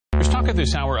There's talk at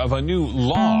this hour of a new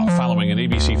law following an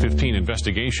ABC 15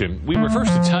 investigation. We were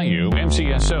first to tell you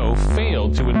MCSO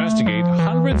failed to investigate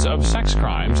hundreds of sex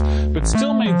crimes, but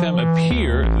still made them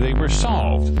appear they were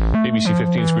solved. ABC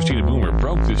 15's Christina Boomer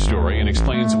broke this story and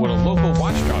explains what a local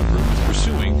watchdog group is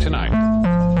pursuing tonight.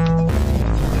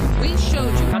 We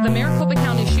showed you how the Maricopa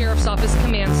County Sheriff's Office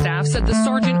command staff said the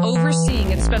sergeant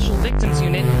overseeing its Special Victims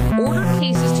Unit ordered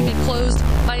cases to be closed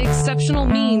by exceptional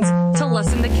means to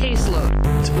lessen the caseload.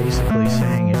 It's basically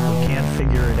saying if we can't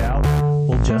figure it out,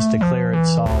 we'll just declare it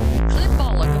solved. Clint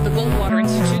Bollock of the Goldwater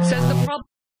Institute says the problem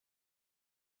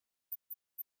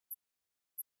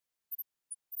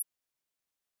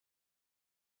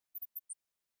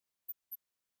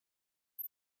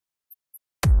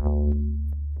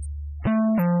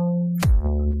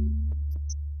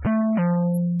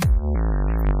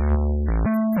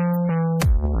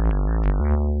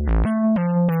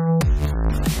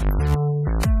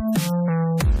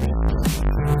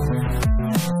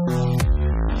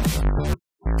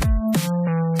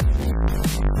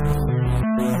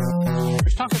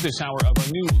Talk at this hour of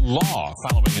a new law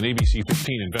following an ABC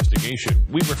 15 investigation.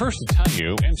 We were first to tell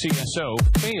you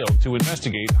MCSO failed to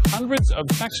investigate hundreds of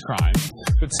sex crimes,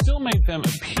 but still made them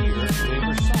appear they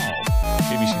were solved.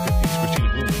 ABC 15's Christina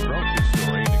Boomer broke this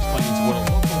story and explains what a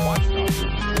local watchdog group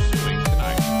is pursuing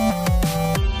tonight.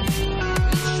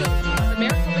 we showed you how the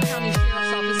Maricopa County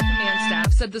Sheriff's Office command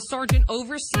staff said the sergeant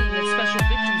overseeing its Special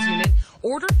Victims Unit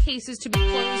ordered cases to be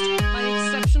closed by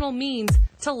exceptional means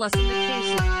to lessen the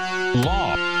caseload.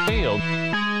 Law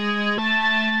failed.